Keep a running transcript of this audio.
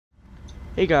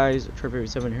Hey guys,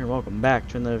 Trevor87 here, welcome back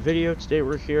to another video. Today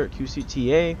we're here at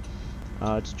QCTA.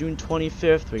 It's June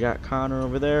 25th, we got Connor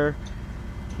over there,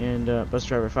 and Bus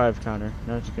Driver 5 Connor,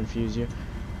 not to confuse you.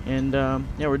 And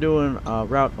yeah, we're doing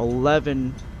Route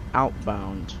 11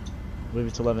 Outbound. I believe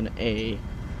it's 11A.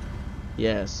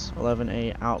 Yes,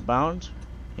 11A Outbound.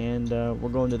 And we're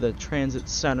going to the transit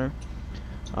center.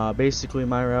 Basically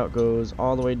my route goes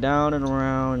all the way down and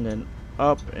around and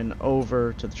up and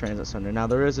over to the transit center. Now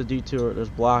there is a detour, there's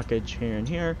blockage here and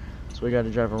here, so we got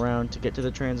to drive around to get to the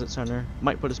transit center.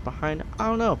 Might put us behind, I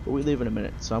don't know, but we leave in a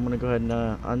minute. So I'm gonna go ahead and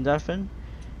undeafen,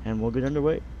 and we'll get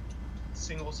underway.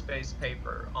 Single space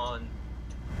paper on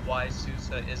why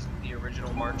Sousa isn't the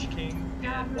original March King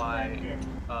and why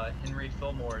Henry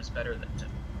Fillmore is better than him.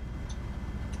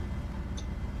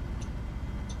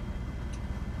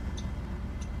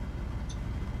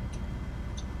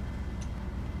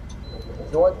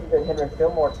 If you want the Henry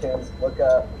Fillmore tunes, look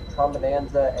up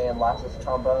Trombonanza and Lassus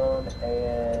Trombone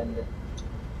and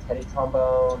Teddy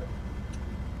Trombone.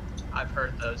 I've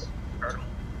heard those. Heard them.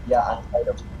 Yeah, I've played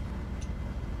them.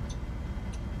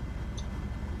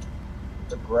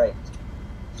 They're great.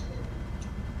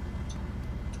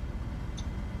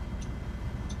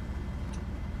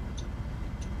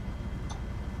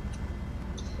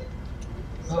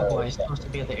 Oh boy, I'm supposed to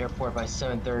be at the airport by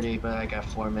 7:30, but I got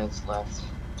 4 minutes left.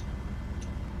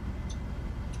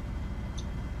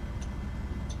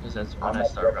 Because that's when I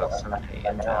start Route 7A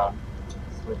Outbound.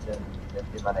 Switching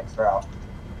into my next route.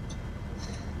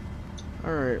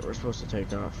 Alright, we're supposed to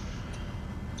take off.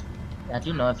 I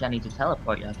do know if y'all need to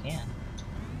teleport, y'all can.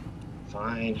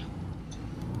 Fine.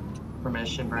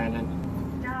 Permission, Brandon.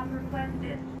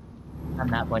 I'm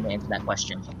not going to answer that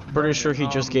question. Pretty sure he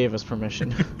just gave us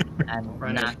permission. I'm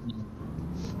Right. not.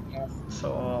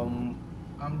 So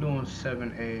I'm doing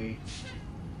 7A,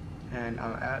 and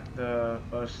I'm at the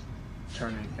bus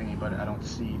turning thingy, but I don't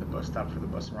see the bus stop for the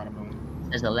bus around the moon.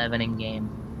 There's 11 in game.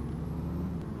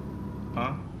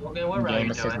 Huh? Logan, what In route are game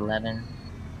you it says doing? 11.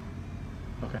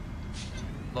 Okay.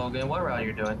 Logan, what route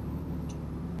you're doing?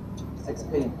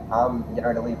 6P. I'm getting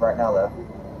ready to leave right now, though.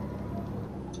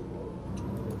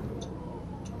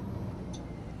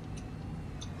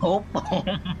 Oh,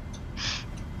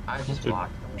 I just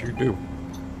blocked. What'd you do?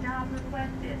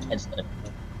 it's good.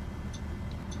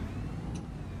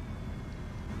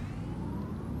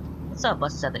 What's up,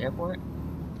 buses at the airport?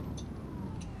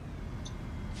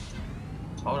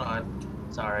 Hold on.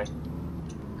 Sorry.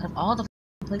 Have all the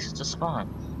places to spawn.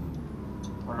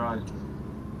 Hold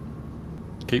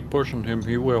on. Keep pushing him,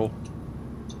 he will.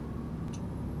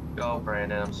 Go,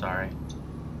 Brandon. I'm sorry.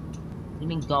 You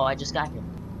mean go? I just got here.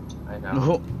 I know.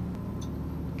 No.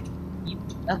 You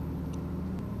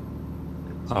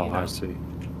Oh, I see.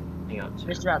 Hang on.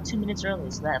 finished route 2 minutes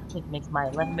early, so that makes my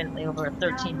 11-minute layover a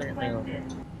 13-minute layover.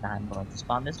 Now I'm going to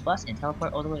spawn this bus and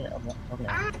teleport all the way over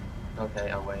there. Okay,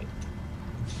 I'll wait.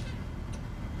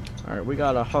 Alright, we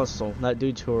gotta hustle. That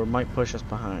detour might push us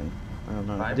behind. I don't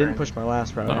know. Bye, I didn't Brandon. push my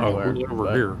last route Oh, anywhere. who's over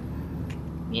but- here?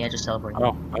 Yeah, just teleport.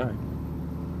 Oh, hey.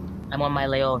 I'm on my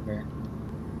layover.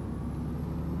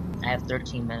 I have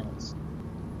 13 minutes.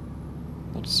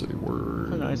 Let's see, where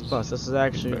A nice is- bus. This is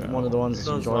actually Yeah. one of the ones that's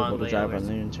Those enjoyable long to drive on layovers.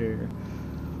 the interior.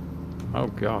 Oh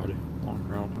god, long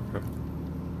route, okay.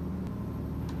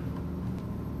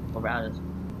 What route is?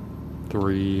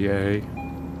 3A.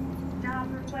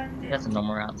 That's a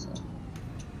normal route, so.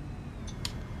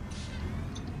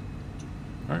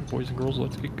 Alright, boys and girls,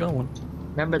 let's get going.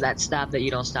 Remember that stop that you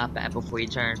don't stop at before you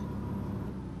turn.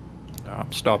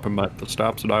 I'm stopping at the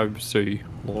stops that I see.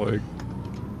 Like,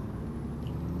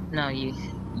 No, you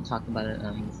talked about it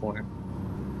before.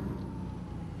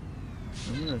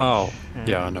 oh,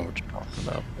 yeah, I know what you're talking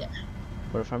about.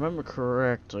 But if I remember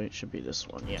correctly, it should be this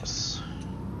one. Yes.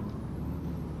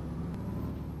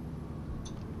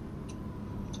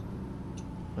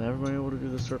 But everybody able to do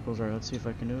the circles right. Let's see if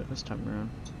I can do it this time around.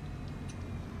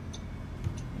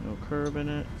 No curb in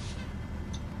it.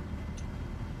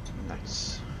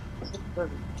 Nice.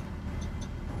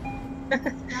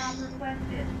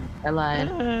 I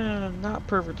lied. Not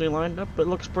perfectly lined up, but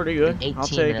looks pretty good. An I'll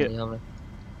 18 take minute it. layover.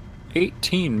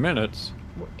 18 minutes?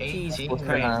 18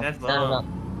 No, that's no, long. no.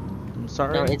 I'm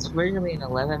sorry. No, it's originally an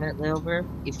 11-minute layover.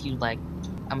 If you like,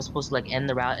 I'm supposed to like end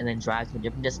the route and then drive to a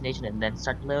different destination and then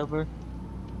start the layover.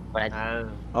 But I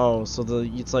Oh, so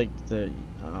it's like the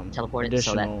teleported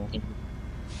so additional. that.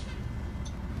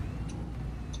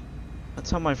 That's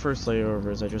how my first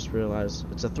layover is. I just realized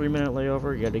it's a 3-minute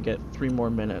layover. You got to get 3 more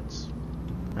minutes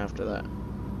after that.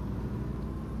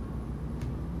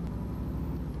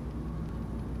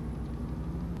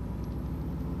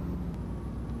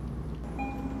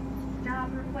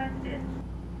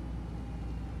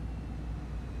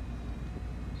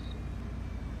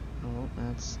 Oh,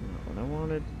 that's not what I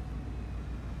wanted.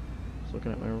 Just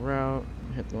looking at my route.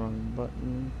 Hit the wrong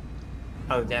button.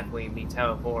 I'll definitely be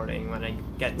teleporting when I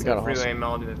get We to got freeway awesome.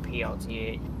 mode with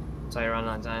PLT8, so I run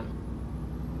on time.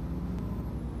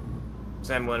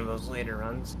 So I'm one of those later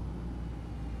runs.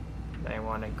 I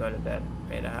want to go to bed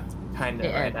right after,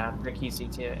 right after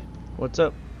QCTA. What's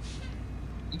up?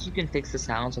 Think you can fix the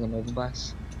sounds on the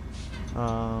Novabus?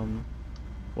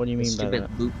 What do you The mean by stupid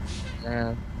that? loop.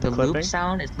 The clipping? loop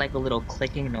sound is like a little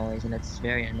clicking noise, and it's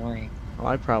very annoying. Oh,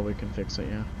 I probably can fix it,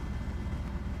 yeah.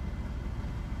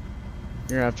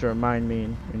 You're gonna have to remind me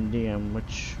in DM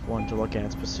which one to look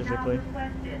at specifically.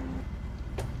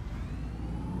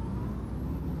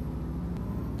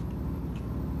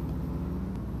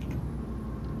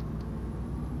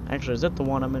 Actually, is that the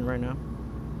one I'm in right now?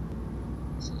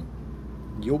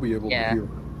 You'll be able to hear.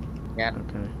 Yeah.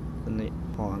 Okay. Then the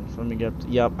hold on. Let me get.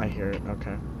 Yep, I hear it.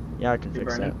 Okay. Yeah, I can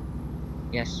fix that.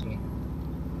 Yes, yeah.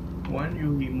 When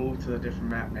you move to a different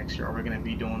map next year, are we gonna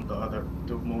be doing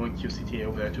moving QCTA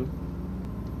over there too?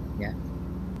 Yeah.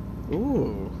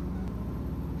 Ooh.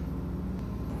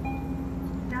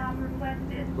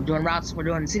 We're doing routes. We're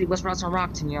doing City West routes on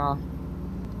Rockton, y'all.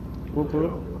 Whoop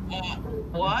whoop.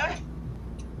 What?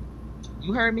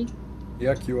 You heard me?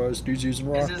 Yeah, QISD's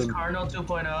using Is this Rockton. Cardinal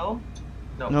 2.0?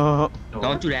 No.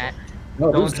 Don't do that.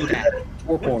 No, Don't do that.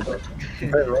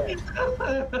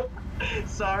 4.0.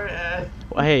 Sorry, Ed.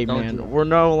 Well, hey, Don't do man, it. we're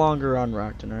no longer on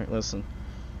Rockton, right? Listen.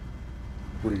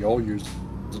 What are y'all using?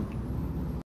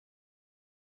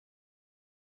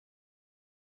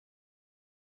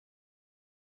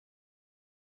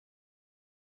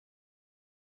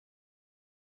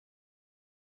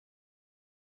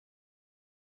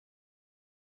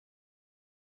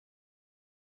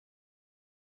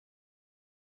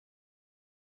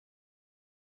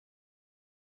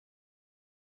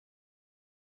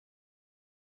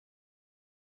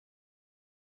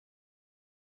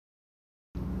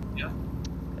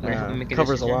 Wanna help me make a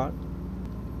Covers decision? a lot.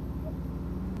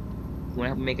 You wanna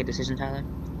help me make a decision, Tyler?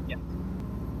 Yeah.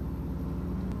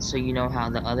 So you know how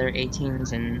the other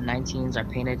 18s and 19s are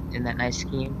painted in that nice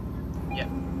scheme? Yeah.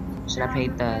 Should I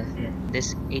paint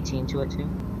this 18 to it too?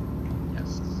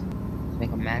 Yes.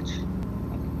 Make a match?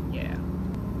 Yeah.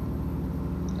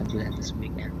 I'll do that this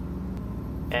weekend.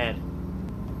 Ed.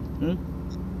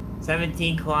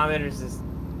 17 kilometers is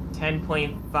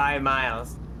 10.5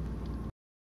 miles.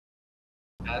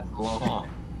 That's long.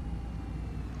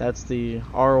 That's the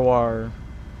ROR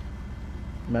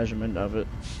measurement of it.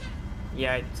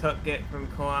 Yeah, I took it from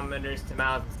kilometers to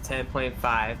miles. It's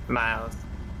 10.5 miles.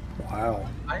 Wow.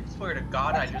 I swear to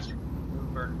God, I just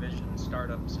Bird Vision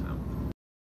startup sound.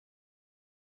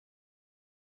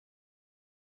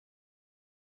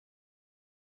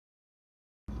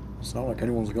 It's not like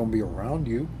anyone's gonna be around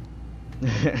you.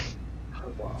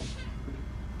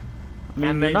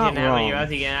 I mean, you're Imagine not how many wrong.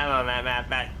 roads you can have on that map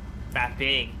that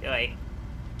big. Like,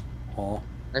 Huh?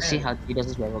 Let's see how he does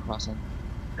his railroad crossing.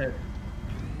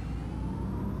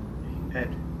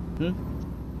 Ed.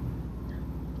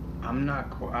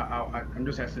 I'm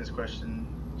just asking this question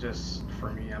just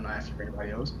for me. I'm not asking for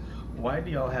anybody else. Why do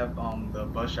y'all have the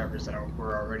bus drivers that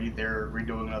were already there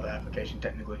redoing another application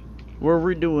technically? We're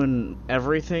redoing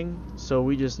everything, so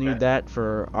we just need that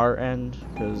for our end,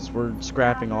 because we're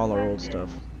scrapping all our old stuff.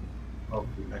 Oh,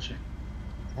 gotcha.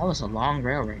 That was a long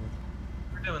railroad.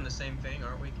 We're doing the same thing,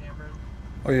 aren't we, Cameron?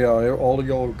 Oh yeah, all of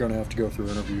y'all are gonna have to go through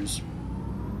interviews.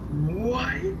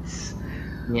 What?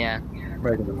 Yeah.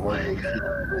 Making it hard.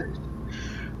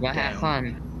 Y'all have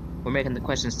fun. We're making the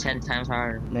questions 10 times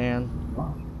harder. Man.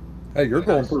 Hey, you're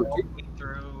going through.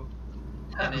 Through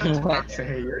What?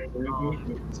 state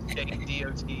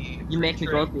DOT. You make me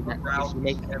go through that. Route, You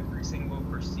make every single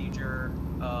procedure,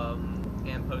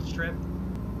 and post trip.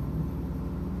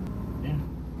 You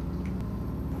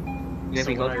make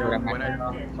me go through that.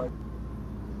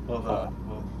 The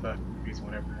reason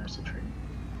whatever nursing training.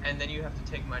 And then you have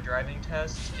to take my driving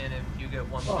test, and if you get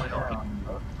 1 point, I'll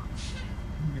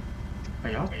Are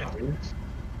y'all serious?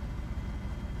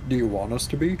 Do you want us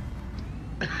to be?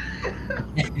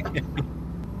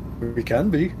 We can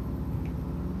be.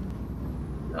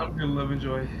 I'm gonna live and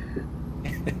joy.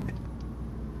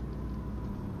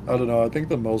 I don't know, I think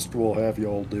the most we'll have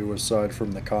y'all do aside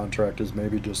from the contract is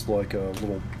maybe just like a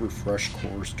little refresh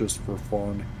course just for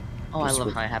fun. Oh, I Just love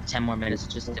with- how I have 10 more minutes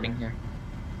just sitting here.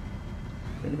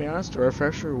 To be honest, a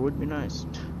refresher would be nice.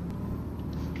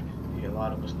 Yeah, a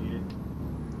lot of us need it.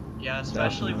 Yeah,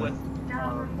 especially Definitely. with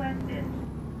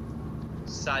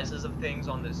sizes of things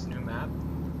on this new map.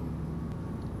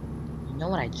 know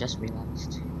what I just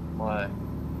realized? What?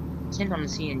 The tint on the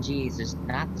CNGs is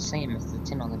not the same as the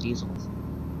tint on the diesels.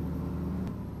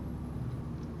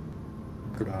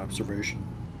 Good observation.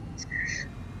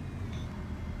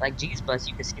 Like G's bus,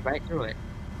 you can see right through it.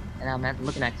 And I'm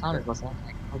looking at Connor's bus, and I'm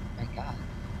like, oh my god,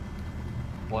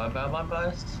 What about my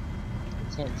bus?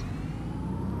 the tint.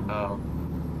 Oh.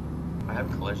 I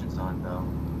have collisions on, though.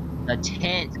 The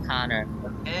tint, Connor.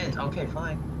 And, okay,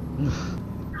 fine.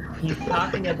 He's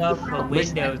talking about the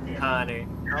windows, Connor.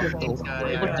 Okay, got it. What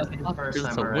I the got it fuck first does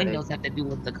time the already. windows have to do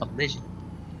with the collision?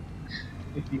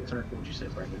 If you answer what you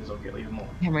said, Brandon, it's okay. Leave him alone.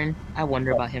 Cameron, I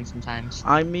wonder about him sometimes.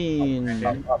 I mean,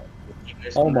 Brandon, he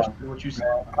Oh my misunderstood what you said.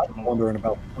 I was wondering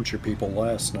about a bunch of people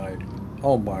last night.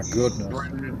 Oh my goodness.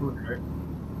 Brandon included, right?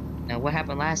 Now, what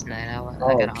happened last night? I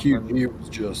Oh, got off early. QE was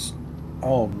just.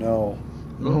 Oh no.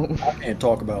 I can't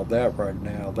talk about that right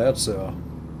now. That's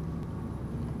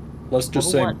Let's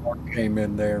just say What? Mark came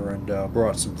in there and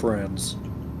brought some friends.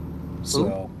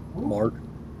 So Mark.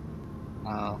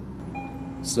 Oh.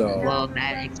 So Well,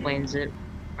 that explains it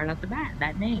right off the bat.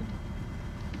 That name.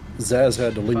 Zaz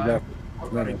had to leave after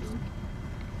What 5 are you minutes. doing?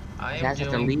 I am Guys have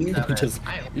to doing leave? 7. Just-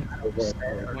 I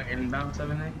am Went inbound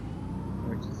 7A?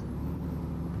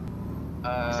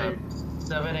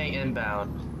 7A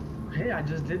inbound. Hey, I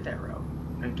just did that route.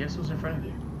 And guess who's in front of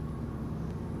you?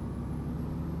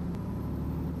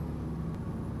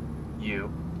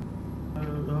 You.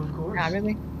 Of course. Not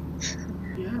really.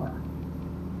 Yeah.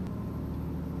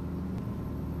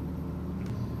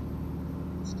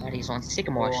 Studies on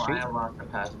Sycamore Well, Street. I unlocked the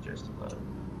passengers to load.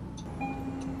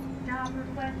 Job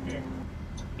requested.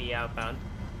 Be outbound.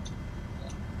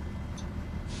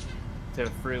 To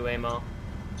Freeway Mall.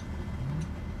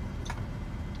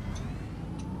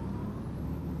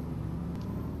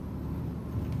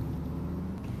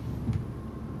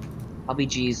 I'll be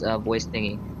G's voice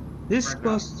thingy. This Right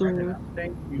bus now, to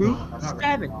thank you. Route I'm not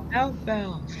ready. 7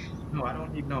 outbound. No, I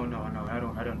don't need. No,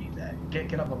 I don't need that.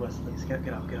 Get off my bus, please. Get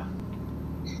off.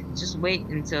 Just wait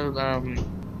until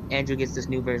Andrew gets this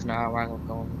new version of our wireless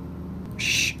going.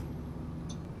 Shh.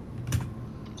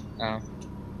 Oh.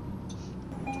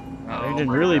 they didn't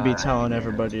really be telling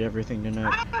everybody everything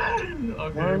tonight. Well,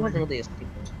 it wasn't really a secret.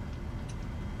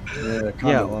 Yeah, kind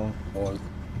Yeah, of well, was.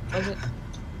 Was it?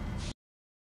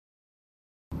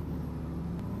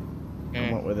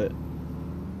 I went with it.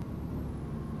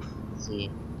 Let's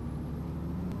see.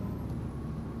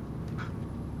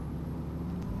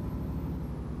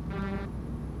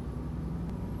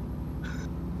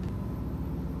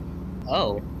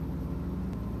 Oh.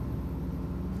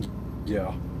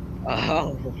 Yeah.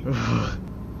 Oh.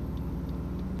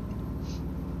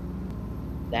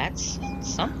 That's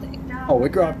something. Oh,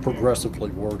 it got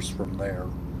progressively worse from there.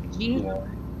 Gee, Yeah.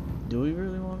 Do we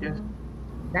really want to? Yes.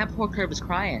 that poor curb is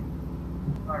crying.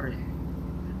 Sorry.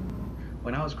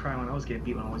 When I was crying, when I was getting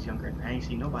beat when I was younger, I ain't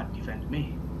seen nobody defend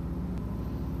me.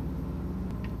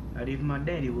 Not even my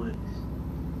daddy would.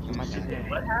 Oh my God.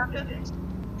 What happened?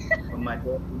 When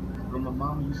my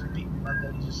mom used to beat me, my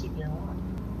dad used to sit there and watch.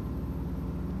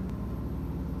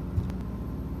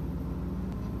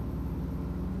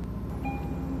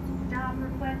 Job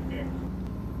requested.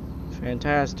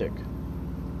 Fantastic.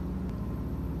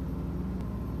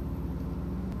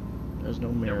 There's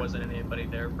no mirror. There wasn't anybody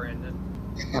there, Brandon.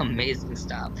 Amazing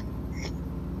stop.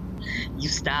 You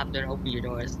stopped and opened your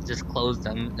doors, just closed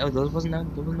them. No, there wasn't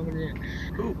nobody there.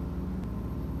 Who?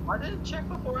 I didn't check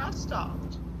before I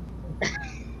stopped.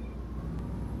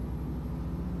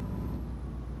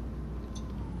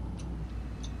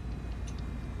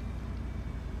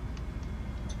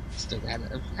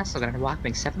 I still got a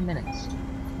walking 7 minutes.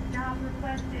 Job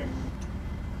requested.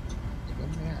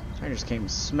 I just came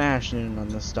smashing in on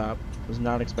this stop. Was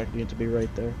not expecting it to be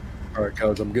right there. All right,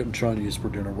 guys, I'm getting Chinese for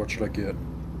dinner. What should I get?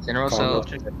 General Combo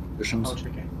So's. conditions? How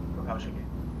chicken? How chicken?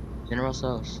 General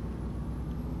So's.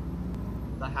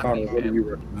 The Connor, happy what do family. you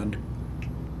recommend?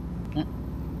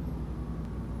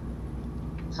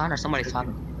 Connor, somebody's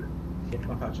talking. Get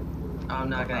kung pao chicken. I'm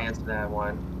not gonna answer that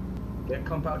one. Get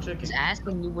kung pao chicken. He's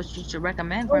asking you what you should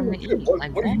recommend for him to eat. What,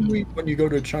 Like what do that. you eat when you go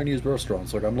to Chinese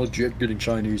restaurants? Like, I'm legit getting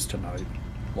Chinese tonight.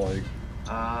 Like,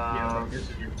 Yeah, this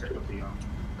is your specialty,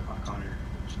 Connor.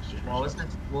 What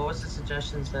was the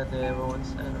suggestions that everyone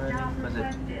said already? Job Was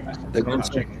it requested. they Kung want pao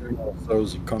some chicken.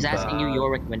 those and kung He's pao. asking you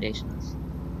your recommendations.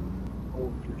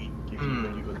 Oh, you eat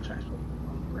when you go to Chinese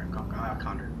restaurant.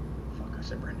 Connor. Fuck, I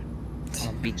said Brandon.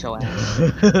 Beat your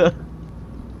ass.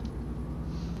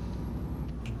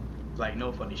 Like,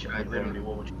 no funny shit. Like, literally,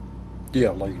 what would you? Yeah,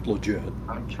 like legit.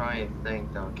 I'm trying to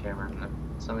think though, Cameron.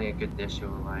 Something a good dish you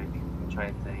would like. I'm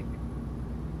trying to think.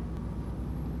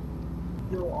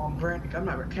 Yo, Grant, I'm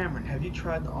not Cameron. Have you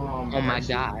tried the Oh my rice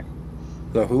soup? god.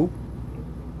 The who?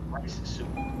 Rice soup.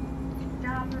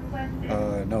 Stop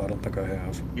requested. No, I don't think I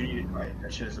have. You need to try it.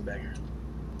 That shit is a banger.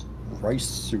 Rice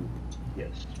soup.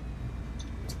 Yes.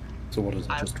 So what is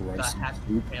it? I've Just the rice and happy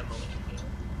soup? family meal.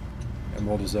 And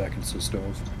what does that consist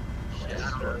of? I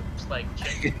don't know, it's like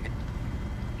chicken,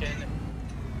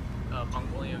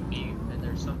 Mongolian beef, and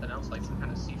there's something else like some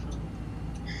kind of seafood.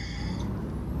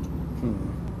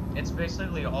 It's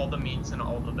basically all the meats and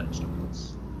all the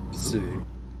vegetables. Let's see.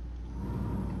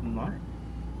 What?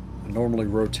 I normally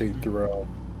rotate throughout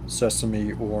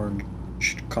sesame, orange,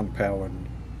 kung pao, and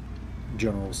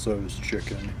General Tso's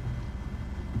chicken.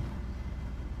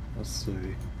 Let's see.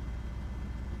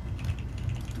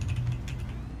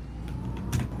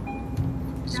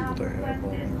 Let's see what they have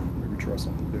on there. Maybe try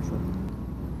something different.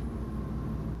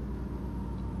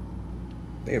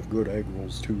 They have good egg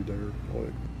rolls too there.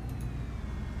 Like,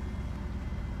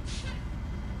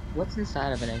 What's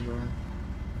inside of an egg roll?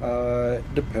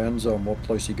 it depends on what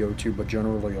place you go to, but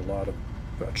generally a lot of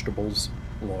vegetables.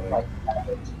 Like,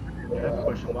 I have a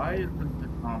question. Why is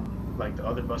like the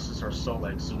other buses are so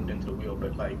like zoomed into the wheel,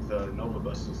 but like the Nova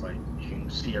buses, like you can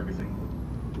see everything.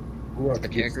 The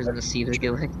characters in the seat are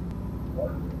going.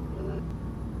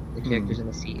 The characters in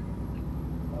the seat.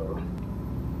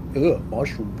 ugh,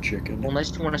 mushroom chicken. Well,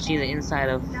 unless you want to see the inside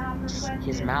of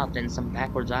his mouth and some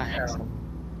backwards eyes.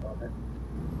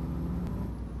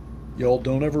 Y'all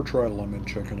don't ever try lemon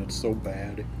chicken. It's so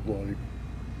bad. Like,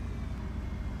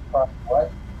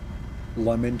 What?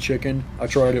 lemon chicken. I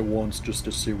tried it once just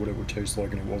to see what it would taste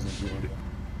like, and it wasn't good.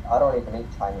 I don't even eat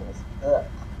Chinese. Ugh.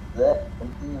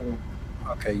 Ugh.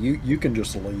 Okay, you can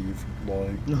just leave.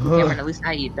 Like, Cameron, at least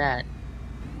I eat that.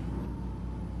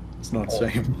 it's not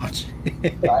saying much.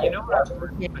 You know what I've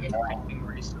been drinking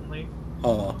recently?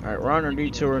 Alright, we're on our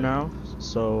detour now.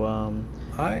 So,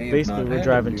 I have basically not we're had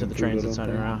driving Indian to the food, I transit don't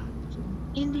center think. now.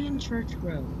 Indian Church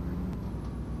Road.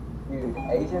 Dude,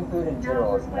 Asian food in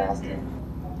general is nasty.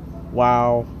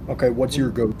 Wow. Okay, what's your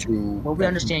go-to Well, we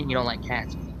understand you don't like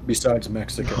cats. besides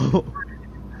Mexican?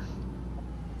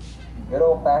 Good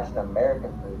old fashioned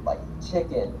American food, like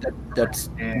chicken. That's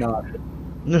not.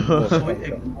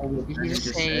 Did you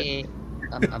just say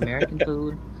American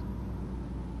food?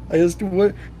 I just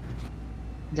what?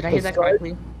 Did I hear that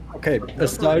correctly? Okay,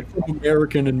 aside from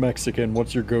American and Mexican,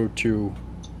 what's your go-to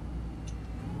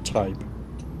type?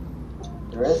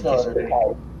 There is no other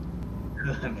type.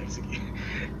 Mexican.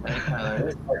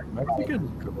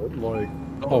 Mexican's good. Like,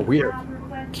 oh, we have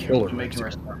killer Jamaican Mexican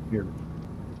restaurant. here.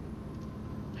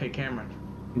 Hey Cameron,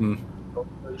 go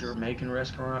to a Jamaican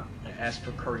restaurant and ask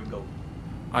for curry goat.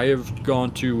 I have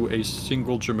gone to a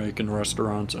single Jamaican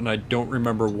restaurant, and I don't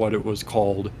remember what it was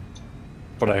called,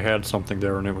 but I had something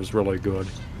there, and it was really good.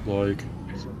 Like,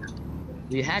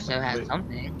 You had to have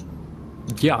something.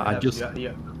 yeah, I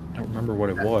don't remember what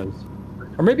it was.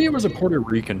 Or maybe it was a Puerto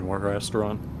Rican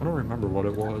restaurant. I don't remember what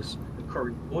it was.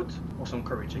 Curry goat or some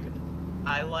curry chicken.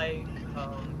 I like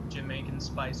Jamaican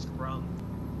spiced rum.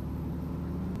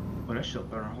 Oh, that shit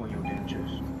better hold your damn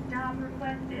chest. Stop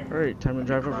requested. Alright, time to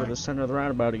drive over to the center of the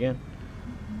roundabout again.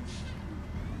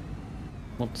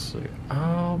 Let's see.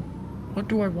 What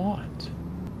do I want?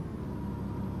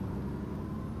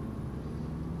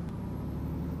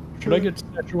 Should I get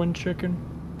Szechuan chicken?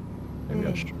 Maybe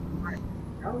I should.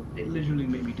 They literally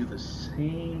made me do the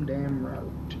same damn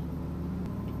route.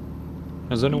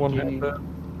 Has anyone had that?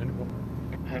 Anyone?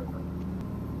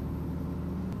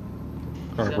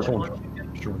 Alright, we're going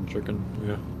Szechuan chicken,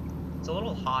 yeah. It's a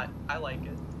little hot. I like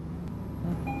it.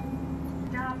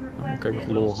 Stop requested. Okay, with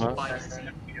a little hot. Spicy.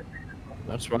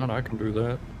 That's fine, I can do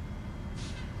that.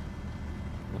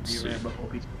 Let's You see. had buffalo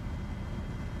pizza,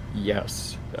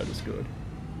 Yes, that is good.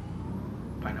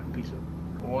 pineapple pizza.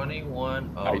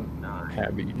 2109.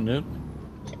 Have eaten it.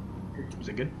 Was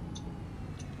it good?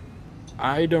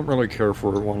 I don't really care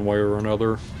for it one way or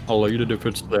another. I'll eat it if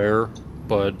it's there,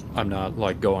 but I'm not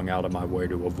like going out of my way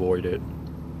to avoid it,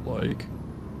 like,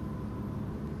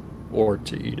 or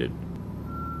to eat it.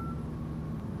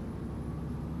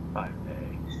 5A.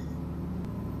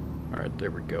 Alright,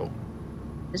 there we go.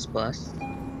 This bus.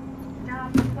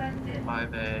 Stop requested.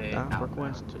 5A. Stop outbound.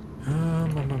 requested.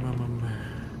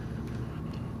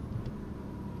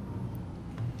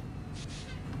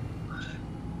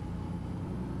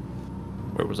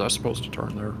 Wait, was I supposed to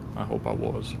turn there? I hope I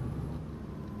was.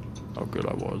 Oh, good,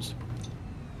 I was.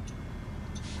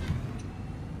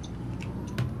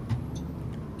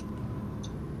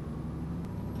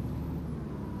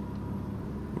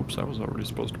 Oops, I was already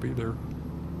supposed to be there.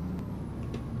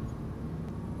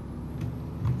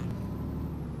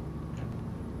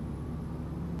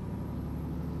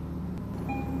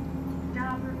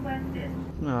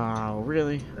 Oh,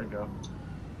 really? There you go.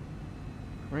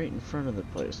 Right in front of the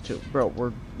place, too. Bro,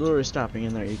 we're literally stopping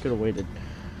in there. You could have waited.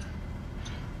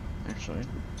 Actually,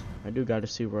 I do got to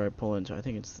see where I pull into. I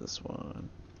think it's this one.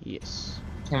 Yes.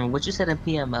 What you said in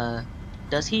PM,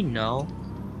 does he know?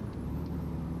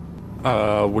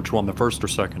 Which one, the first or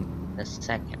second? The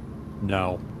second.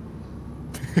 No.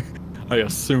 I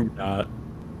assume not.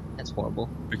 That's horrible.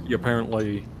 He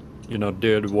apparently, you know,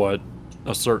 did what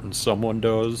a certain someone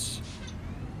does.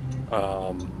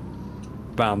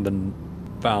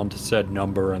 Found said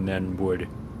number and then would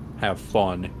have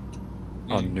fun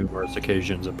on numerous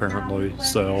occasions, apparently.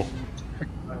 So.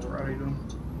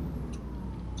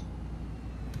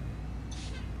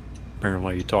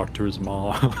 Apparently, he talked to his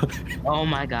mom. Oh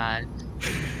my god.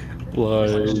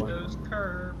 Watch Like. those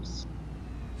curbs.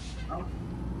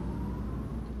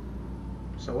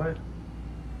 So what?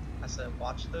 I said,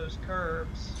 watch those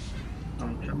curbs.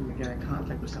 I'm trying to get in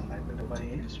contact with somebody, but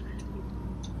nobody answering.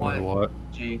 What?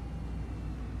 G,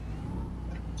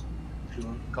 What you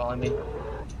doing? calling me.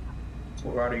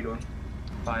 What route are you doing?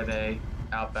 5A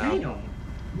outbound. Damn.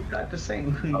 You got the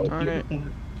same. Darn it.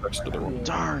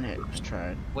 Darn I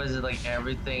tried. Was it like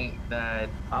everything that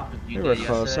you We were did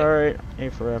close. yesterday? Alright.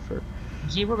 A for effort.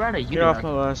 G, what route are you Get off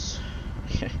my bus.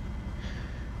 Okay.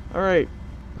 Alright.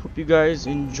 Hope you guys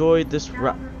enjoyed this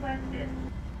route.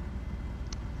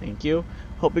 Thank you.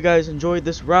 Hope you guys enjoyed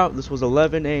this route. This was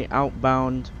 11A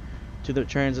outbound to the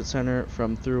transit center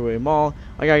from Thruway Mall.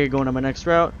 I gotta get going on my next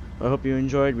route. I hope you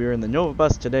enjoyed. We were in the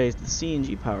Novabus today. It's the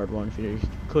CNG powered one, if you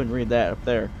couldn't read that up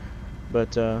there.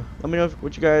 But let me know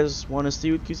what you guys want to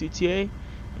see with QCTA,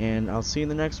 and I'll see you in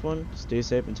the next one. Stay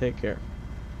safe and take care.